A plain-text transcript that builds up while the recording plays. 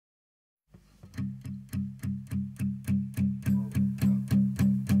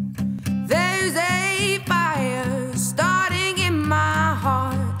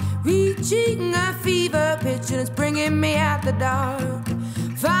out the dark.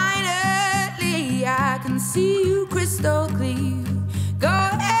 Finally, I can see you crystal clear. Go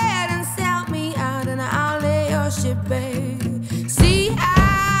ahead and sell me out and I'll lay your ship bare. See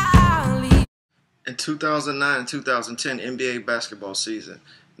how I'll leave. In 2009 and 2010 NBA basketball season,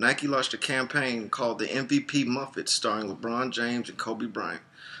 Nike launched a campaign called the MVP Muffet, starring LeBron James and Kobe Bryant.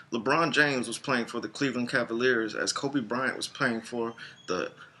 LeBron James was playing for the Cleveland Cavaliers as Kobe Bryant was playing for the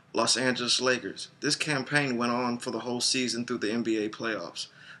Los Angeles Lakers. This campaign went on for the whole season through the NBA playoffs.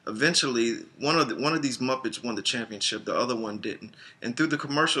 Eventually, one of these Muppets won the championship, the other one didn't. And through the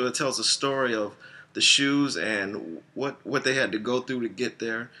commercial, it tells a story of the shoes and what they had to go through to get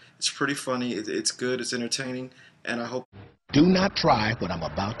there. It's pretty funny, it's good, it's entertaining, and I hope... Do not try what I'm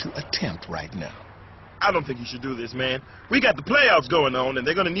about to attempt right now. I don't think you should do this, man. We got the playoffs going on, and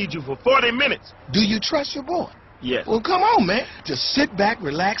they're going to need you for 40 minutes. Do you trust your boy? Yes. Well, come on, man. Just sit back,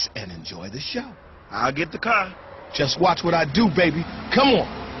 relax, and enjoy the show. I'll get the car. Just watch what I do, baby. Come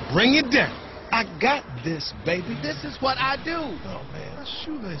on. Bring it down. I got this, baby. This is what I do. Oh, man. My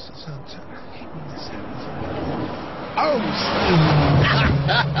shoelaces sometimes. I hate when this happens. Oh,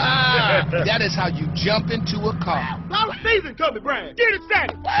 that is how you jump into a car. Postseason, Kobe Bryant. Get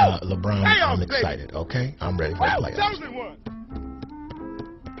excited. LeBron, Playoffs, I'm excited, baby. okay? I'm ready for the playoffs. Chosen one.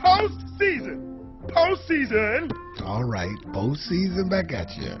 Postseason. All right, postseason back at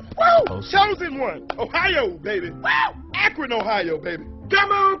you. Woo! Chosen one. Ohio, baby. Woo! Akron, Ohio, baby. Come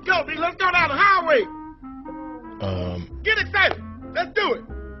on, Kobe. Let's go down the highway. Get excited. Let's do it.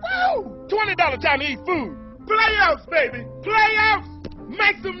 Woo! $20 time to eat food. Playoffs, baby. Playoffs.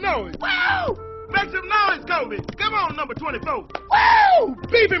 Make some noise. Woo! Make some noise, Kobe. Come on, number 24. Woo!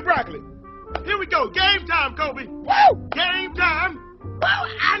 Beef and broccoli. Here we go. Game time, Kobe. Woo! Game time. Woo!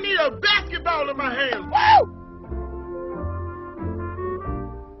 I need a basketball in my hands. Woo!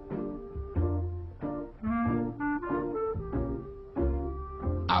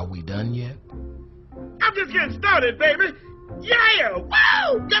 Are we done yet? I'm just getting started, baby. Yeah! Woo!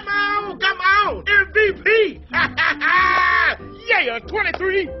 Come on! Come on! MVP! Yeah!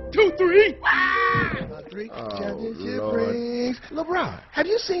 23-2-3! My 3 championship rings. LeBron, have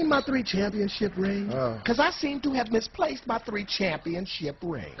you seen my 3 championship rings? Because I seem to have misplaced my 3 championship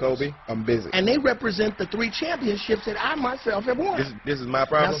rings. Kobe, I'm busy. And they represent the 3 championships that I myself have won. This is my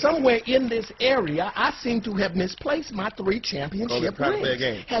problem? Now, somewhere in this area, I seem to have misplaced my 3 championship Kobe, rings. play a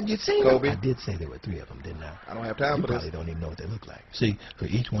game. Have you seen Kobe. them? I did say there were 3 of them, didn't I? I don't have time You for this. probably don't even know what they look like. See, for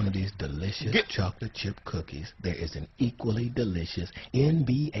each one of these delicious chocolate chip cookies, there is an equally delicious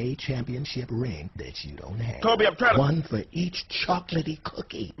NBA championship ring that you don't have. Kobe, I'm trying to... One for each chocolatey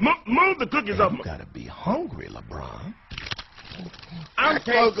cookie. Move the cookies You up. gotta be hungry, LeBron. I'm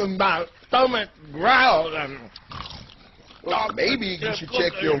talking about stomach growl. Well, maybe you should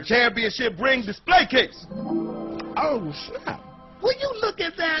check your... championship ring display case. Oh, snap. Will you look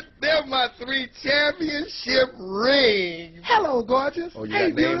at that? They're my 3 championship rings. Hello, gorgeous. Oh, you Hey,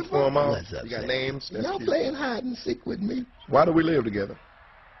 got names for them all? What's up, You got Sam? names? That's Y'all cute. playing hide and seek with me? Why do we live together?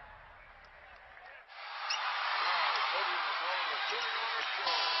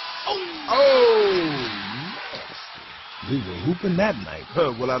 Oh, we were hooping that night.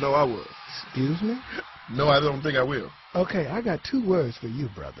 Well, I know I will. Excuse me? No, I don't think I will. Okay, I got 2 words for you,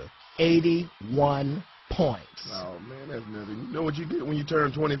 brother. 81 points. Oh, man, that's nothing. You know what you get when you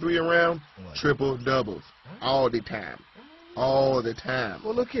turn 23 around? What? Triple doubles. All the time. All the time.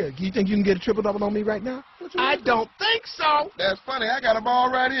 Well, look here. Do you think you can get a triple-double on me right now? I don't think so. That's funny. I got a ball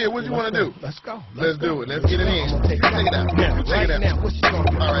right here. What you want to do? Let's go. Let's do it. Let's get it in. I'm gonna take Check it out. Now, Check right it out. now, what you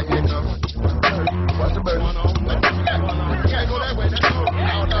gonna do? All right, here it comes. Watch the bird. You gotta go that way. That's all.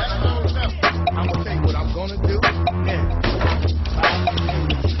 I'm gonna tell you what I'm gonna do.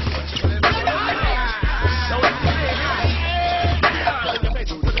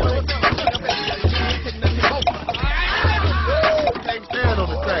 Can't stand on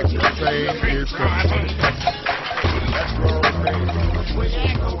the track. The train is coming. That's wrong.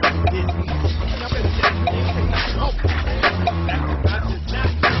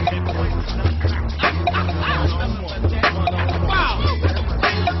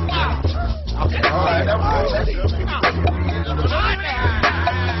 All right, that was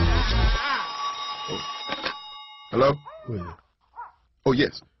Hello? Who is it? Oh,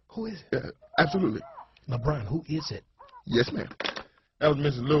 yes. Who is it? Yeah, absolutely. LeBron, who is it? Yes, ma'am. That was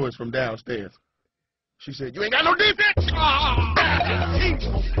Mrs. Lewis from downstairs. She said, you ain't got no defense.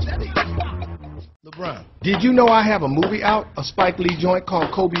 LeBron, did you know I have a movie out, a Spike Lee joint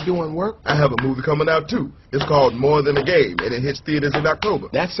called Kobe Doing Work? I have a movie coming out, too. It's called More Than a Game, and it hits theaters in October.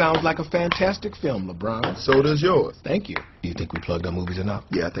 That sounds like a fantastic film, LeBron. So does yours. Thank you. Do you think we plugged our movies enough?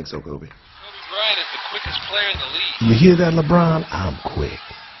 Yeah, I think so, Kobe. Bryant is the quickest player in the league. You hear that, LeBron? I'm quick.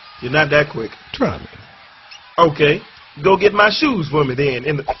 You're not that quick. Try me. Okay, go get my shoes for me then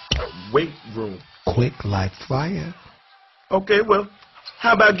in the weight room. Quick like fire. Okay, well,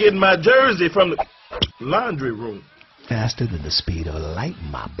 how about getting my jersey from the laundry room? Faster than the speed of light,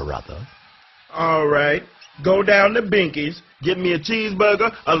 my brother. All right, go down to Binky's, get me a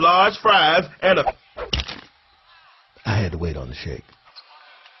cheeseburger, a large fries, and a... I had to wait on the shake.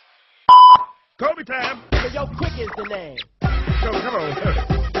 Kobe time. So yo, quick is the name. So, come on.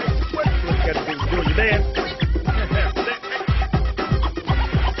 What you got to be doing? You dance?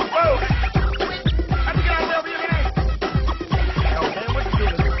 Whoa! How'd you get out there over your man? Oh, man, what you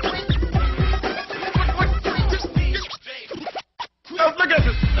doing? What? Oh, look at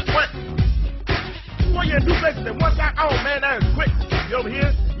this. What? Boy, you're in two places at one time. Oh, man, that is quick. You over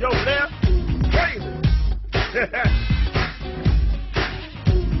here, you over there. Crazy.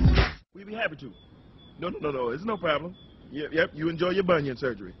 We'd be happy to. No. It's no problem. Yep, you enjoy your bunion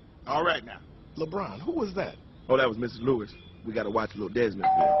surgery. All right now. LeBron, who was that? Oh, that was Mrs. Lewis. We got to watch a little Desmond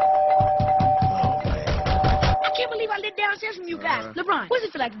film. Oh, man. I can't believe I lived downstairs from you guys. LeBron, what does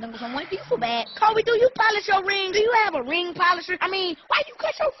it feel like to knuckle someone? Do you feel bad? Kobe, do you polish your ring? Do you have a ring polisher? I mean, why you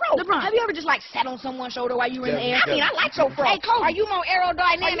cut your fro? LeBron, have you ever just like sat on someone's shoulder while you were in the air? I mean, I like your fro. Hey, Kobe, are you more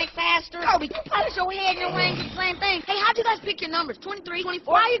aerodynamic, faster? Kobe, you polish your head and your wings the same thing. Hey, how'd you guys pick your numbers? 23,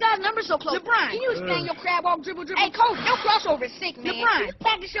 24? Why are you guys numbers so close? LeBron, can you explain your crab walk, dribble? Hey, Kobe, your crossover is sick, man. LeBron, can you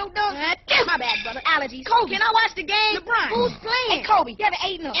practice your dunk? My bad, brother. Allergies. Kobe, can I watch the game? LeBron, who's playing? Hey, Kobe, you haven't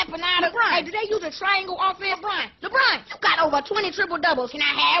eaten empanada. LeBron, hey, do they use a triangle offense? LeBron, you got over 20 triple doubles. Can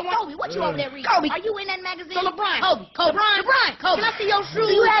I have one? Kobe, what you over there reading? Kobe, are you in that magazine? So LeBron, Kobe, LeBron, can I see your shoes?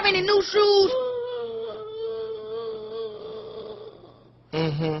 Do you have any new shoes?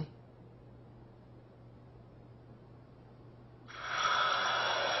 Mm-hmm.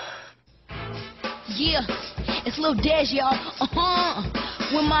 Yeah, it's Lil Dez, y'all.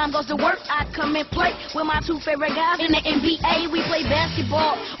 When mom goes to work, I come and play with my two favorite guys in the NBA. We play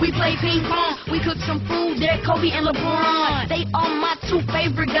basketball, we play ping pong, we cook some food there, Kobe and LeBron. They are my two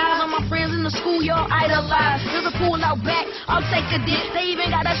favorite guys. All my friends in the school, y'all idolize. There's a pool out back, I'll take a dip. They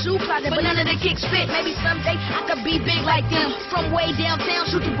even got a shoe closet, but none of the kicks fit. Maybe someday I could be big like them. From way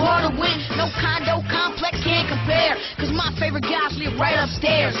downtown, shoot the ball to win. No condo complex, can't compare. Cause my favorite guys live right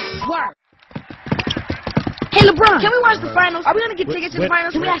upstairs. Word. Hey, LeBron, can we watch the finals? Are we going to get tickets to the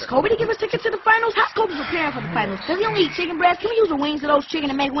finals? Can we ask Kobe to give us tickets to the finals? How's Kobe preparing for the finals? Does he only eat chicken breast? Can we use the wings of those chicken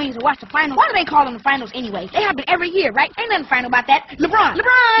to make wings and watch the finals? Why do they call them the finals anyway? They happen every year, right? Ain't nothing final about that. LeBron,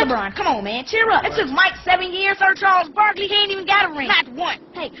 come on, man, cheer up. It took Mike 7 years. Sir Charles Barkley, he ain't even got a ring. Not one.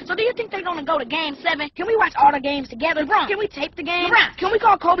 Hey, so do you think they're going to go to Game 7? Can we watch all the games together? LeBron, can we tape the games? LeBron, can we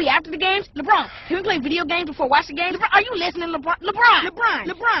call Kobe after the games? LeBron, can we play video games before watching the games? LeBron, are you listening, LeBron?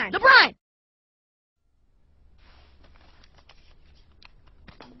 LeBron.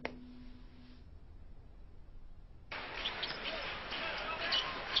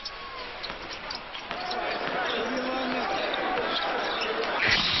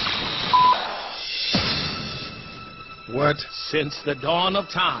 What? Since the dawn of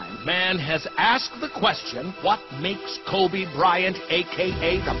time, man has asked the question, what makes Kobe Bryant,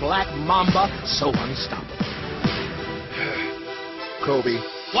 a.k.a. the Black Mamba, so unstoppable? Kobe.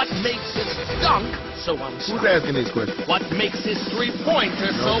 What makes his dunk so unstoppable? Who's asking these questions? What makes his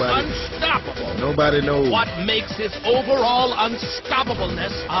three-pointer so Nobody. unstoppable? Nobody knows. What makes his overall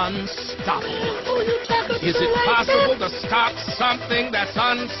unstoppableness unstoppable? Is it possible to stop something that's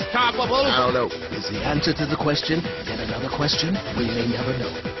unstoppable? I don't know. Is the answer to the question yet another question we may never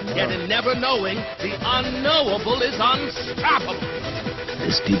know? Yet in never knowing, the unknowable is unstoppable.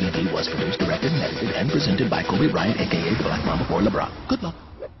 This DVD was produced, directed, edited, and presented by Kobe Bryant, a.k.a. the Black Mamba for LeBron. Good luck.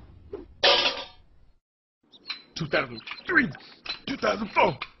 2003,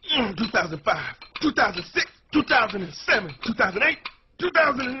 2004, 2005, 2006, 2007, 2008,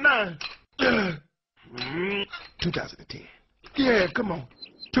 2009, 2010. Yeah, come on.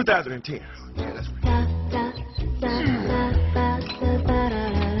 2010. Yeah, that's right.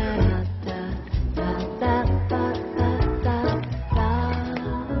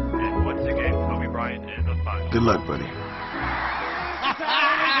 And once again, Kobe Bryant in the final. Good luck, buddy.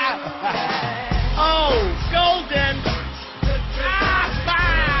 Oh, golden!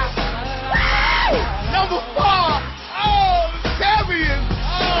 Number 4! Oh, champion!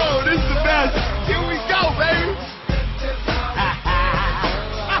 Oh, this is the best. Here we go, baby.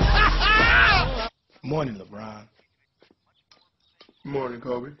 Morning, LeBron. Morning,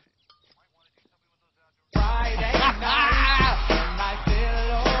 Kobe. Friday night, and I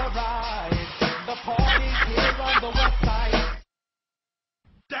feel alright. The party's here on the west side.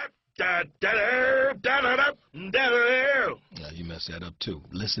 Now you messed that up too.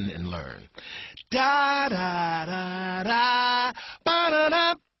 Listen and learn. Da da da da ba da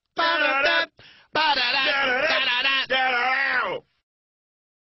da ba da da ba da da da da da.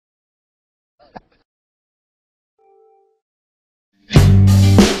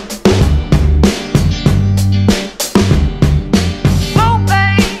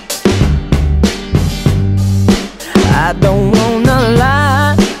 I don't wanna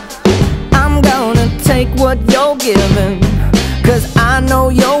lie, I'm gonna take what you're giving, 'cause I know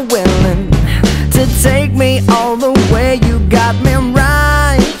you're willing to take me all the way. You got me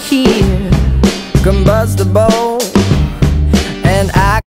right here, combustible.